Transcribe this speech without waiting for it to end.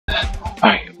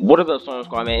What up, Storm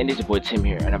Squad, man? It's your boy Tim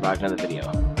here, and I'm back with another video.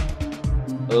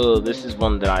 This is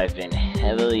one that I've been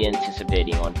heavily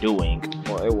anticipating on doing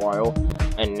for a while,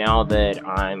 and now that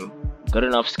I'm good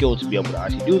enough skilled to be able to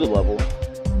actually do the level,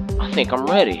 I think I'm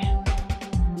ready.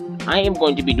 I am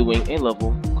going to be doing a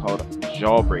level called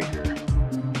Jawbreaker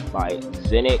by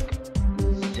Zenith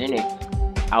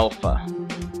Alpha.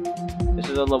 This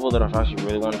is a level that I've actually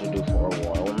really wanted to do for a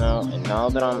while now, and now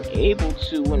that I'm able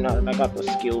to, and now that I got the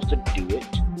skills to do it,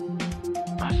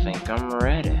 I think I'm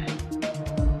ready.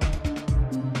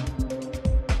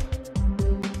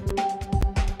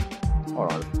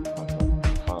 Hold on.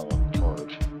 Follow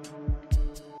charge.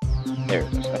 There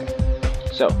it is. Okay.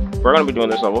 So, we're going to be doing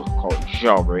this level called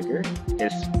Jawbreaker.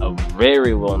 It's a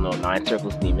very well-known 9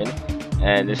 circles demon.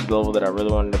 And this is the level that I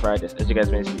really wanted to practice. As you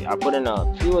guys may see, I put in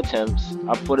a few attempts.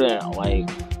 I put in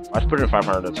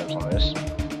 500 attempts on this.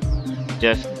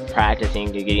 Just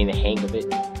practicing to getting the hang of it.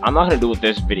 I'm not going to do it with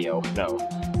this video, no.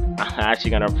 I'm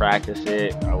actually going to practice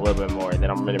it a little bit more, and then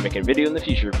I'm going to make a video in the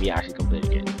future of me actually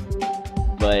completing it.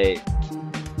 But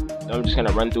I'm just going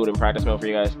to run through it in practice mode for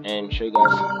you guys and show you guys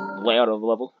the layout of the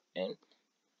level and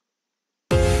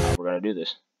how we're going to do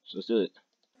this. So let's do it.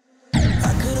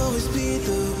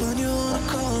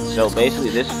 So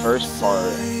basically this first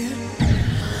part,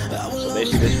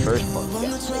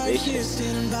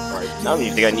 alright, now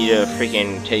you think I need to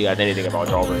freaking tell you guys anything about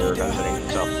Jawbreaker, considering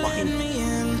it's a fucking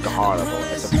god level.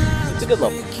 It's a good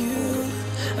level.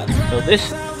 So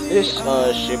this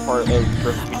shit part is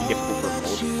pretty difficult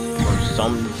for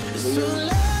some players. It's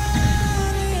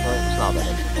not that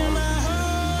fun.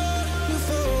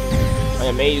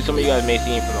 Some of you guys may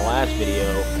see from the last video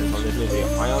and from this new video.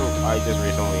 I just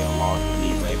recently unlocked the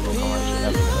Rainbow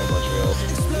Trail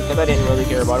because I didn't really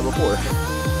care about it before.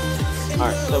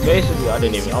 Alright, so basically I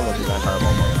didn't even almost even try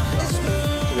about it.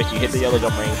 So basically you hit the yellow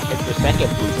jump ring, hit the second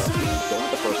blue jump. Don't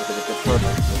hit the first because it's the first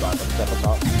one. You got the step on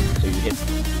top. So you hit the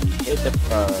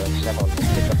second one,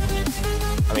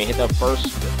 hit the first.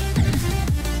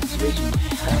 So basically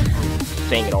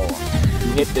saying it all wrong.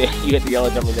 You hit the yellow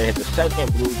jump ring, then hit the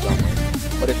second blue jump ring.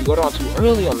 But if you go down too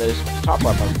early on this, top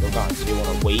platform will go down. So you want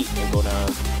to wait and go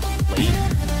down late.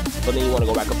 But then you want to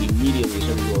go back up immediately as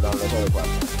soon as you go down this other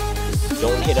platform.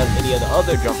 Don't hit any of the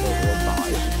other jump ring or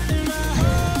die.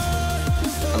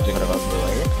 I'm just going to go through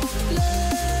right here.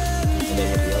 And then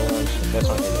hit the other one. That's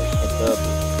one. And then hit the blue.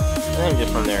 And then just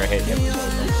from there hit every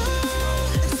single jump.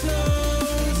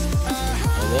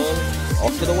 And then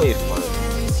off to the wave part.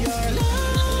 Just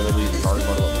going to be the hardest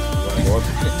part of the level. You're going to go up.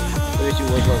 So this you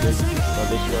want to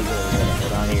go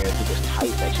down here to this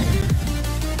tight section.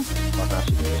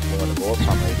 You're going to go up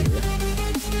top right here.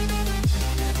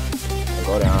 And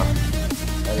go down.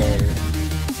 And then...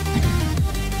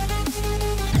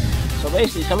 So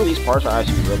basically, some of these parts are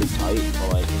actually really tight.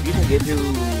 But like, if you can get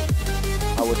through,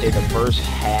 I would say the first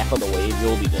half of the wave,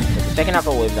 you'll be good. Because the second half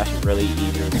of the wave is actually really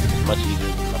easier. It's much easier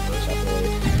than the first half of the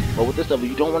wave. But with this level,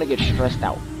 you don't want to get stressed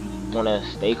out. You want to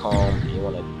stay calm. And you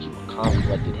want to keep a calm,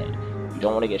 collected head. You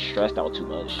don't want to get stressed out too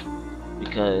much,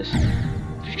 because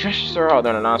if you stress yourself out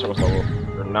during a non-circle level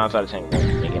or non-sided tank,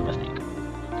 you make a mistake.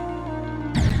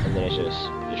 And then it's just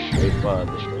the straight path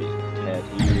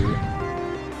here,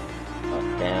 up,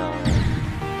 down.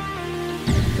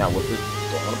 Now with this,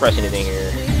 don't want to press anything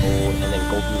here. Hold, and then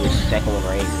go through the second one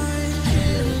right here.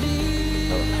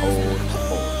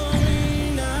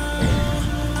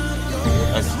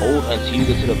 Hold until you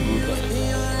get to the blue button,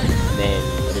 and then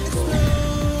let it go.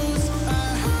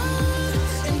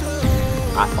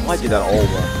 I did that all wrong.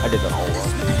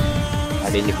 I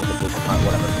didn't even hit the blue button,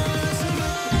 whatever.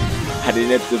 I didn't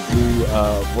hit the blue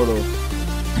portal.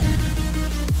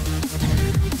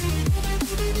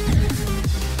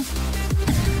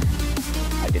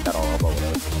 I did that all wrong, but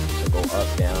whatever. So go up,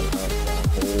 down,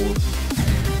 hold.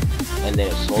 And then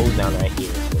it slows down right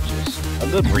here, which is a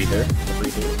good breather.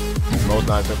 Most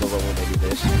non-circle level when they do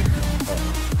this.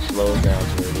 Slows down to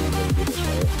where they really do this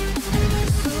right.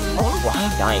 Oh, why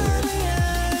am I dying here?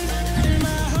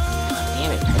 God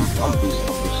damn it. I'm boosting.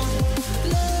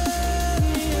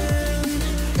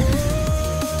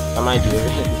 I might do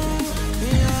everything.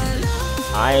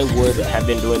 I would have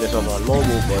been doing this over on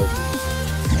mobile, but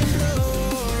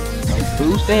I'm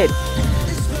boosted.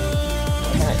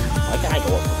 Why can't I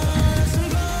go up?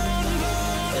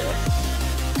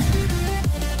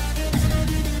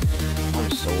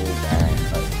 So bad.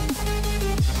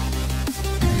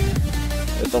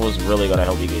 This level is really gonna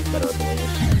help you get better at the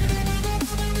waves.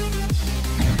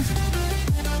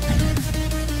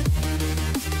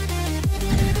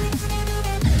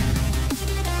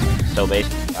 So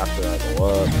basically, after I go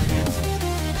up,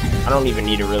 I don't even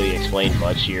need to really explain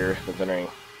much here, considering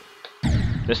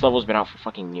This level's been out for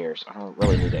fucking years. I don't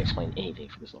really need to explain anything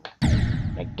for this level.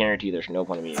 I guarantee there's no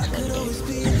point in me explaining anything.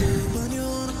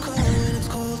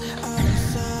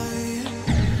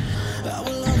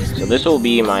 So this will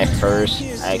be my first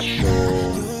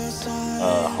actual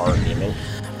hard demon.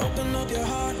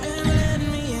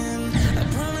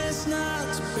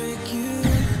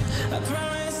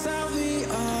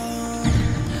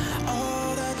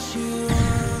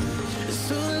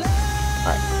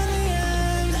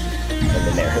 And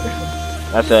then there.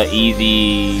 That's an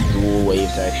easy dual wave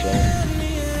section,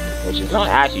 which is not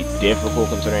actually difficult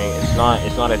considering it's not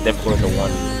as difficult as the one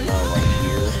right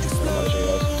here. I'm gonna show you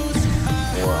guys.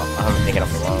 Or I'm thinking of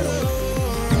the wrong way.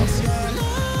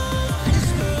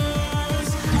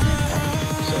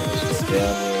 So let's go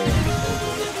down here.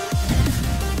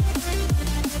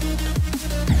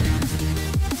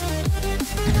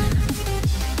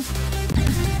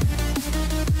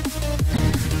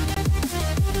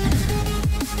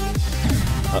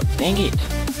 Oh, dang it!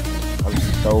 I'm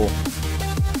so...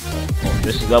 well,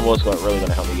 this level is really going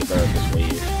to help me get better at this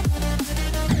wave.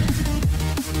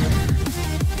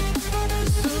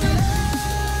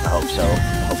 I hope so. I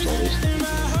hope so at least.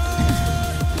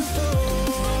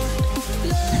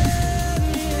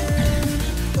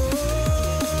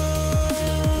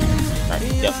 Alright,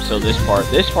 yep, so this part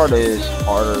is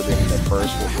harder than the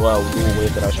first dual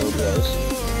wave that I showed you guys.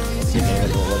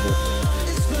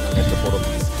 That's the portal.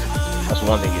 That's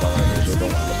one thing you don't want to do, so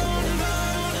don't want to listen to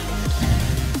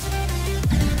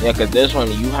it. Yeah, because this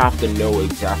one, you have to know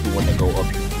exactly when to go up.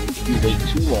 If you wait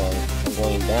too long and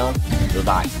going down, you'll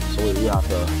die. So you have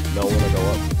to know when to go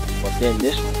up. But then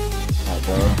this one,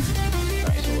 boom.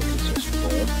 Alright, so it's just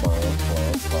boom, boom,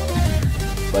 boom, boom.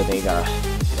 But then you gotta,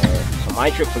 so my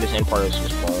trick for this end part is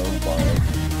just boom, boom.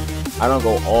 I don't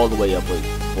go all the way up with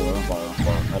boom, boom,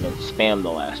 boom, and then spam the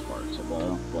last part. So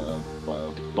boom, boom,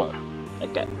 boom, boom.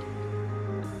 Like that.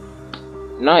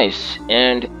 Nice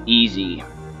and easy,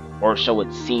 or so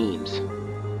it seems.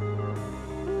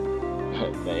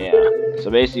 But yeah, so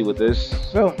basically with this,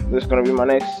 this is gonna be my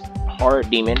next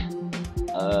hard demon.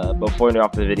 Before I end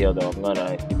off the video though, I'm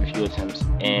gonna give a few attempts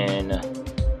in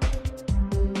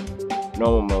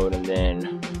normal mode, and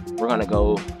then we're gonna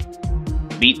go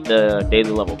beat the daily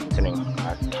level, considering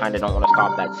I kinda don't want to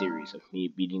stop that series of me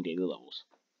beating daily levels.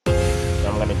 So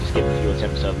I'm gonna just give a few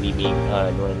attempts of me being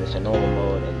doing this in normal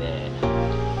mode, and then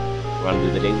we're gonna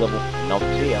do the daily level, and I'll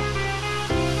see ya.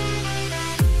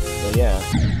 So yeah,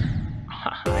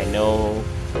 I know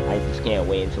I just can't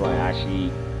wait until I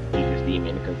actually beat this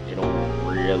demon, because it'll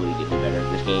really get me better at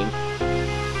this game.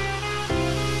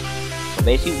 So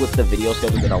basically with the video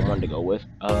schedule that I wanted to go with,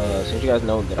 since you guys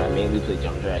know that I mainly play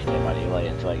Jump Dragon Dead by Daylight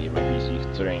until I get my PC,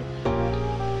 considering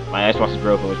my Xbox is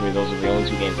broken, which means those are the only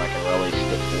two games I can really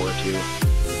stick forward to.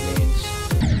 Which means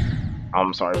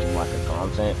I'm sorry for lack of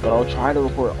content, but I'll try to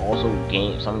record also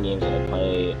some games that I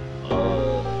play.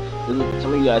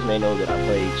 Some of you guys may know that I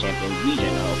play Champions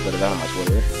Legion. I'll put it out on my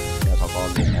Twitter. That's how I'm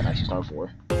following it at actually Storm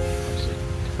 4. Obviously,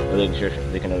 link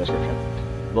in the description.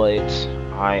 But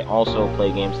I also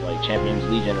play games like Champions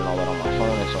Legion and all that on my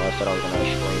phone, and so I said I was gonna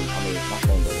stream. I mean, not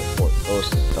stream, but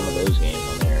post some of those games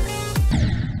on there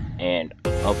and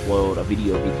upload a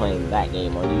video of me playing that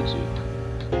game on YouTube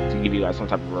to give you guys some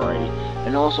type of variety.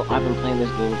 And also, I've been playing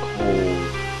this game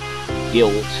called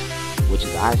Guilt, which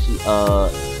is actually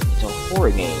it's a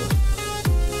horror game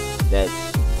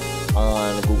that's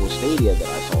on Google Stadia that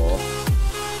I saw,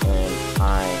 and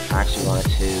I actually wanted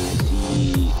to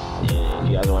see if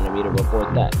you guys wanted me to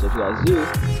report that. So if you guys do,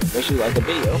 make sure you like the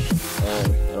video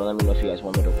and let me know if you guys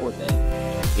want me to report that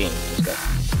game. Let's go.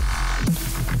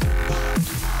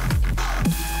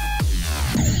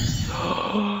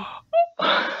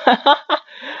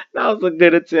 That was a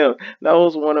good attempt. That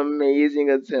was one amazing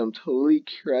attempt. Holy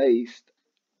Christ.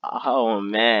 Oh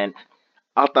man.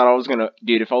 I thought I was gonna,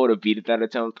 dude, if I would have beaten that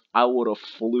attempt, I would have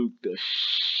fluked the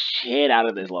shit out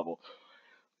of this level.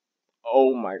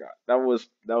 Oh my god. That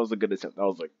was a good attempt. That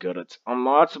was a good attempt. I'm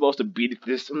not supposed to beat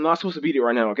this. I'm not supposed to beat it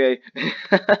right now, okay?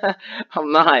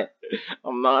 I'm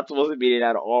not supposed to beat it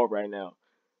at all right now.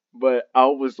 But I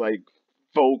was like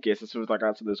focused as soon as I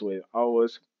got to this wave. I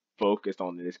was focused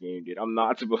on this game, dude. I'm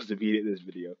not supposed to beat it this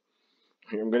video.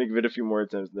 I'm gonna give it a few more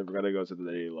attempts, and then we're gonna go to the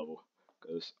daily level,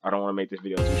 because I don't want to make this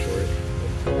video too short.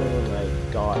 Oh my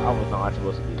god, I was not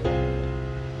supposed to beat it.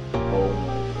 Oh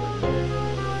my god,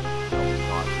 I was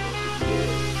not supposed to beat it.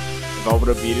 If I would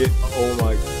have beat it, oh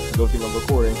my, good thing I'm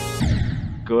recording.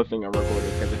 Good thing I'm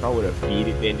recording, because if I would have beat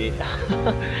it, then it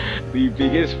the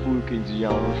biggest fluke in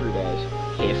Geometry Dash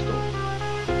history.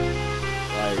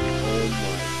 Like, oh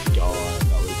my god,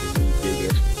 that was the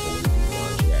biggest fluke in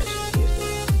Geometry Dash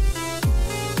history.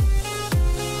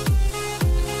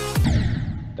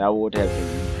 That would have been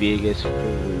the biggest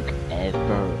fluke ever.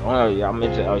 Oh yeah, I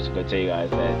was gonna tell you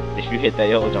guys that if you hit that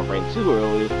yellow jump range too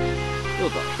early, you'll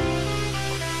die.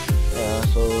 Yeah,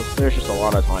 so there's just a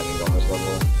lot of timing on this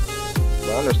level.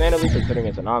 But understandably, considering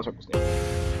it's a non-circle stage.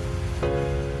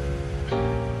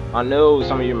 I know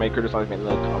some of you may criticize me in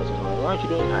the comments and like, why aren't you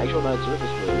doing actual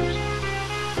non-surface waves?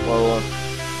 Well,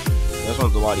 this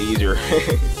one's a lot easier. And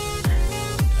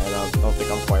I don't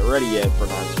think I'm quite ready yet for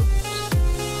non-circles.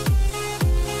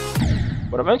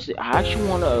 But eventually, I actually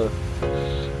want to,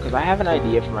 because I have an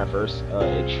idea for my first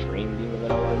extreme demon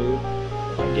that I want to do.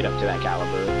 If I get up to that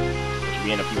caliber, which will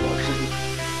be in a few months.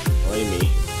 Only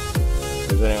me.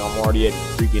 Because then I'm already at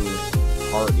freaking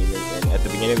hard demons, and at the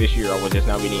beginning of this year, I was just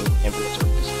now beating infinite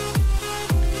circles.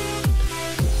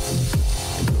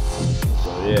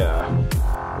 So yeah.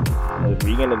 At the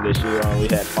beginning of this year, I only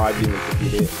had 5 demons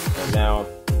defeated, and now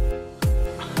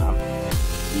I'm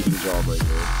beating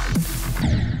Jawbreaker.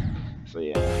 So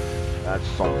yeah, that's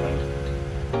something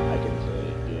I can say.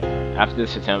 Yeah. After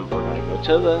this attempt, we're gonna go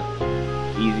to the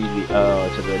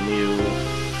to the new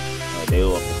day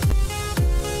level.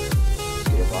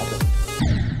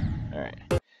 All right,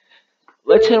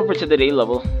 let's head over to the day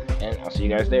level, and I'll see you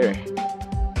guys there.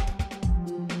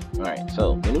 All right,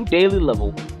 so the new daily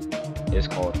level is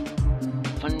called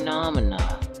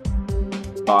Phenomena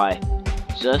by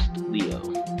Just Leo.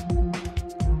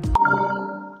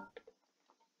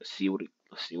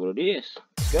 Let's see what it is.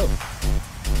 Let's go.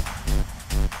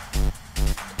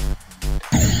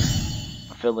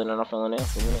 I'm feeling it.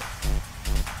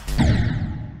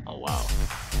 Oh wow.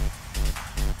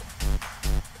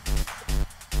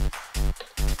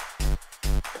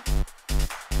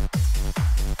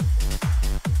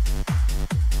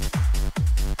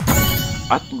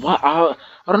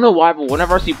 I don't know why, but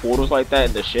whenever I see portals like that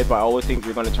in the ship, I always think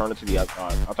you're gonna turn it to the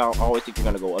upside. I always think you're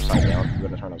gonna go upside down. You're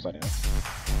gonna turn upside down.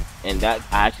 And that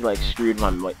actually like screwed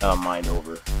my mind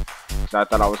over, because I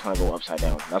thought I was gonna go upside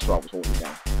down. That's what I was holding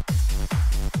down.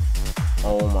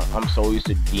 Oh my! I'm so used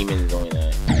to demons doing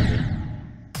that.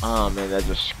 Oh man, that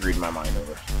just screwed my mind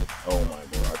over. Oh my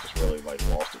lord! I just really like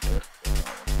lost it there.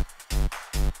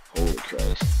 Holy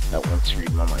Christ! That one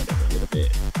screwed my mind over a little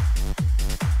bit.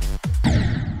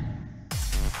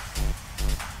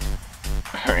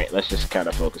 All right, let's just kind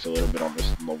of focus a little bit on this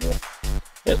level.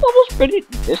 This level's pretty.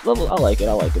 This level, I like it.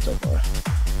 I like it so far.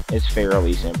 It's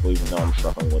fairly simple, even though I'm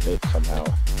struggling with it somehow.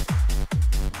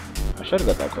 I should have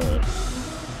got that coin.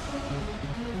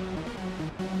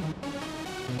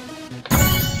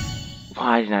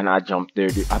 Why did I not jump there,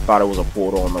 dude? I thought it was a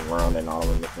portal on the ground and not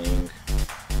on the thing.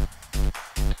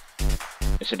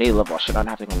 It's a day level. I should not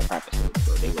have to go to practice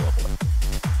for a day level.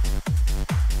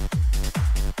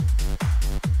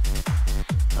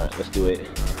 Alright, let's do it.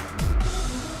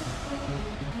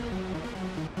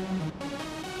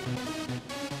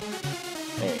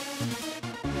 Hey.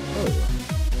 Oh.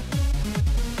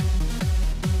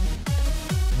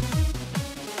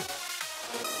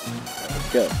 Let's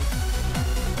go.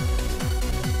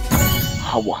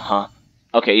 Oh, huh?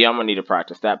 Okay, yeah, I'm gonna need to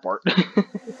practice that part.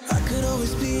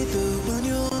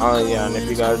 Oh yeah, and if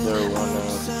you guys are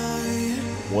wondering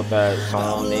what that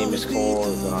song name is called,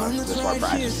 that's why I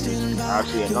practice. It's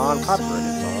actually a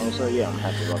non-copyrighted song, so yeah, I'm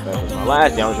happy about that. It was my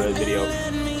last Andromedik video.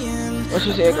 Let's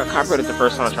just say I got copyrighted the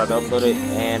first time I tried to upload it,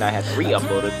 and I had to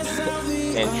re-upload it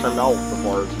and trim out the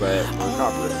parts that were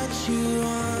copyrighted.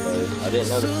 Because I didn't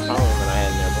know that the song that I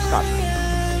had in there was copyrighted.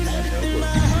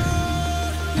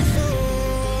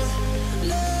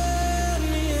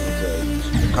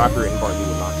 The copyrighted part you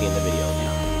will not see in the video now.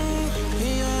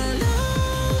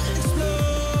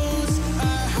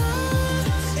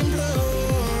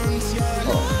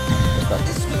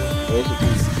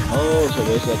 Basically, so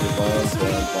basically just boom,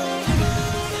 boom, boom.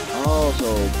 Oh, so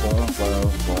boom, boom,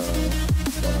 boom, boom.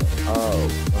 Oh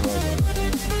my god.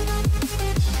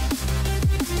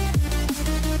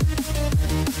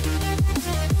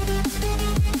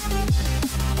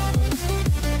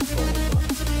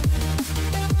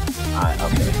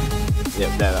 Okay.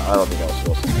 Yep, that, I don't think I was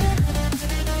supposed to.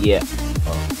 Yeah.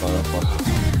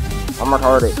 I'm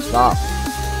retarded. Stop.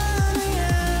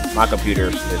 My computer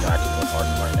is actually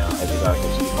retarded right now. As you guys can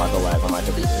see, by the lag on my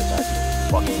computer is actually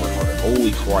fucking retarded.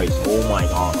 Holy Christ. Oh my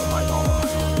god. Oh my god. Oh my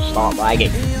god. Stop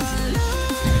lagging.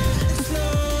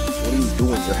 What are you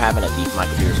doing? You're having a deep. My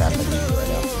computer's having a seizure right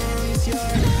now.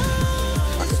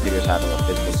 My computer's having a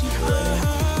physical seizure right now.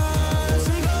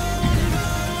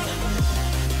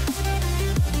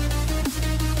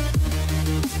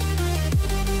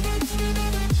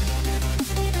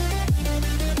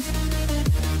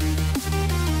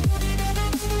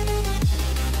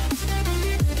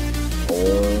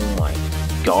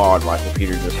 god, my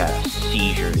computer just had a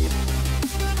seizure, dude.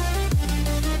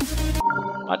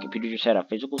 My computer just had a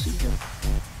physical seizure.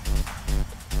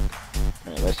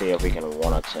 Alright, let's see if we can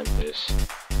one attempt this.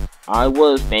 I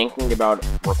was thinking about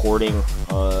recording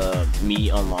me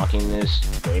unlocking this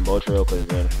rainbow trail, because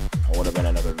then I would have been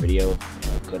another video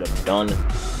I could have done.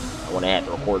 I wouldn't have had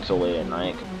to record so late at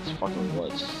night, because it's fucking,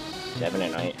 what, 7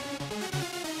 at night?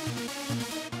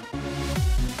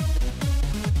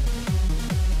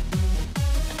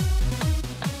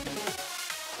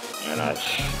 And I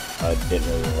didn't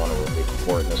really want to be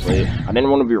recording this late. I didn't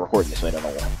want to be recording this late at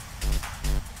all.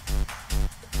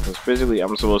 Because physically,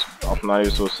 I'm not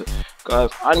even supposed to.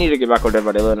 Guys, I need to get back on Dead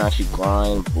by Daylight and actually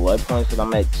grind blood points, because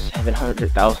I'm at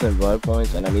 700,000 blood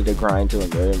points, and I need to grind to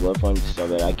 1,000,000 blood points so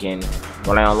that I can,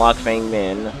 when I unlock Fang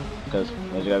Min, because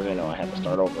as you guys know, I had to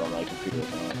start over on my computer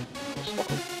account. I was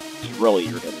fucking really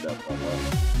irritated up on that.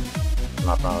 When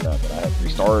I found out that I had to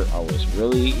restart, I was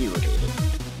really irritated.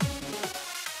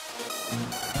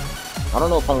 I don't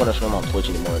know if I'm going to stream on Twitch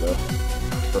anymore, though.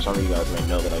 For some of you guys may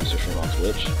know that I used to stream on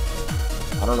Twitch.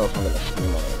 I don't know if I'm going to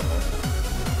stream on it anymore.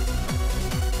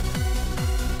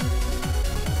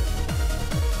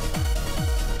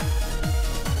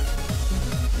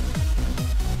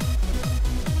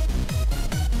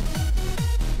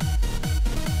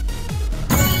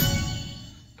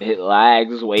 It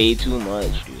lags way too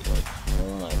much, dude. Like,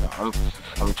 oh my god.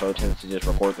 I'm so tempted to just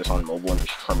record this on mobile and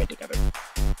just trim it together.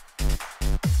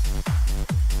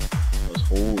 Because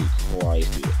holy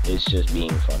Christ, dude. It's just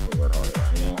being fucking retarded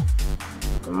right now.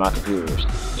 And my computer is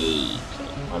AIDS.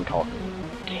 Like, I'm talking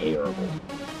terrible.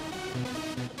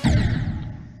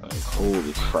 Like,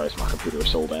 holy Christ, my computer is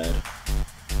so bad.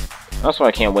 That's why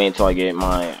I can't wait until I get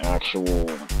my actual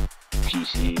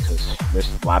PC, because this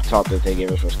laptop that they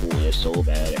gave us for school is so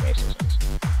bad, it makes no sense.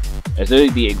 It's literally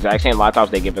the exact same laptops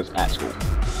they give us at school.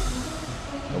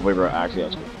 If we were actually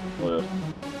at school. Well,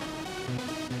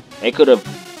 they could have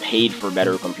paid for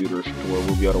better computers to where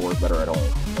we'll be able to work better at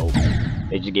home. So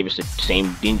they just gave us the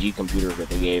same dingy computer that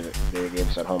they gave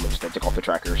us at home, and just they took off the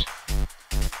trackers.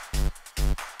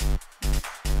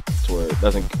 To where it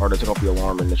doesn't, or they took off the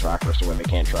alarm in the trackers so when they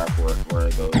can't track where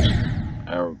it goes.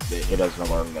 Or it doesn't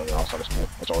alarm them outside of school.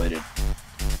 That's all they did.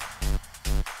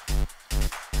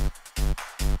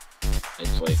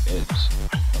 It's like, it's...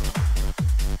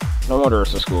 No wonder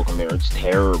it's a school computer. It's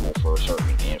terrible for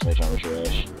certain games like Jungle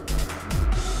Rush.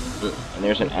 And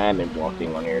there's an admin block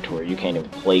thing on here to where you can't even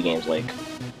play games like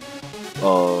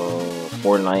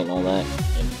Fortnite and all that.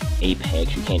 And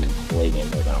Apex, you can't even play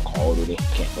games like that on Call of Duty. You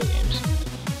can't play games.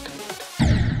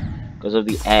 Because of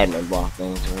the admin block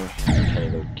thing, so I can't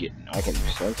even get. I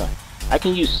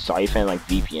can use Siphon like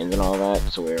VPNs and all that,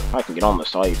 so where I can get on the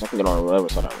sites, I can get on whatever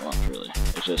site I want. Really,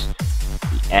 it's just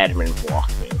the admin block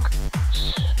thing.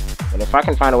 But if I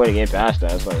can find a way to get past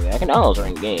that, it's like I can download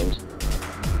certain games.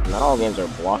 Not all games are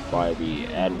blocked by the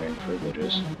admin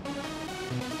privileges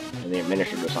and the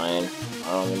administrative sign.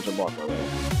 Not all games are blocked by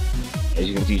that. As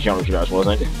you can see, Jungle Rush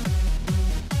wasn't.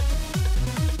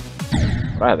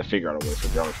 I had to figure out a way for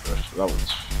Jungle Rush.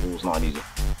 It was not easy. It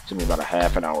took me about a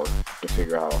half an hour to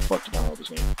figure out how the fuck to download this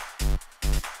game.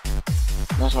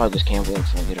 That's why I just can't wait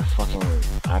until I get a fucking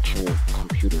actual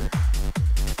computer.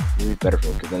 It'd be better for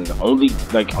it, because then the only,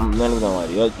 like, I'm not even gonna lie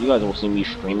to you, you guys will see me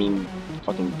streaming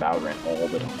fucking Valorant all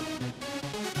the time.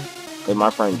 Because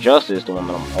my friend Justice, the one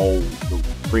that I'm all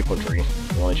frequently,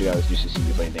 the one that you guys used to see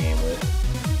me playing the game with,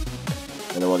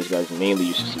 and the one that you guys mainly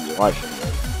used to see me live streaming with,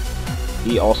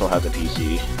 he also has a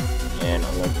PC, and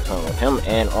I'm going to be talking with him,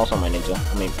 and also my ninja.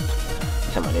 I mean,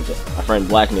 I said my ninja. My friend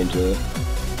Black Ninja.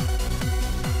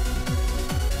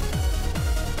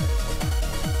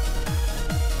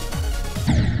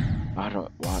 I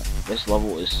don't, why, this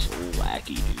level is so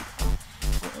laggy, dude.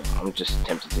 I'm just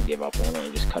tempted to give up on it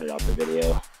and just cut it out the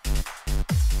video.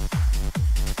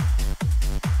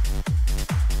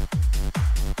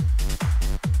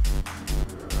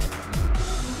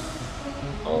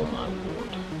 Oh my lord.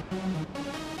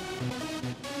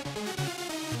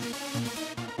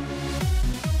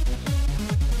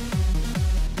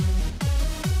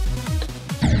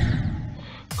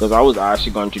 Because I was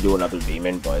actually going to do another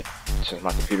demon, but since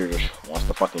my computer just wants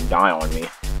to fucking die on me.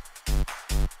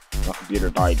 My computer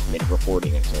died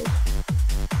mid-recording, and so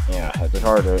yeah, I had to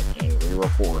charge it and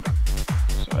re-record.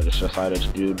 So I just decided to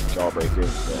do Jawbreaker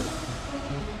instead.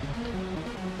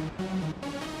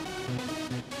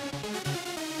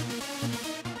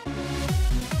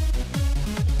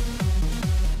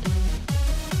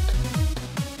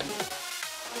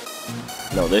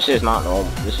 No, this is not normal.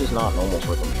 This is not normal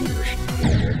for computers.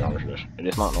 It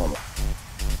is not normal.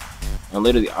 And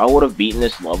literally, I would have beaten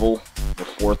this level the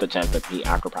 4th attempt at me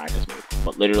after practice mode.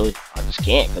 But literally, I just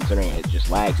can't, considering it just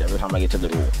lags every time I get to the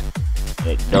duel.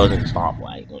 It doesn't stop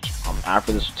lagging, which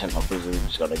after this attempt, I'm pretty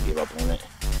just gonna give up on it.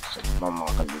 So I'm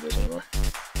not gonna do this anymore.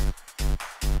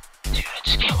 Dude, I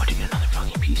just can't wait to get another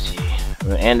fucking PC.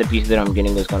 And the PC that I'm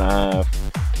getting is gonna have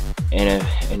an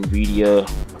Nvidia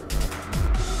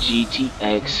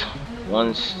GTX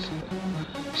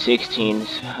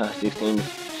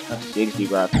 1660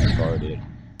 graphics card, dude.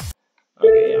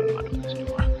 Okay, yeah, I'm not doing this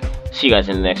anymore. See you guys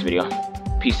in the next video.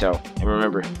 Peace out. And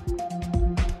remember,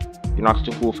 you're not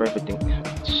too cool for everything.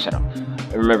 Shut up.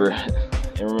 And remember,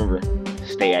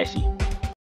 stay icy.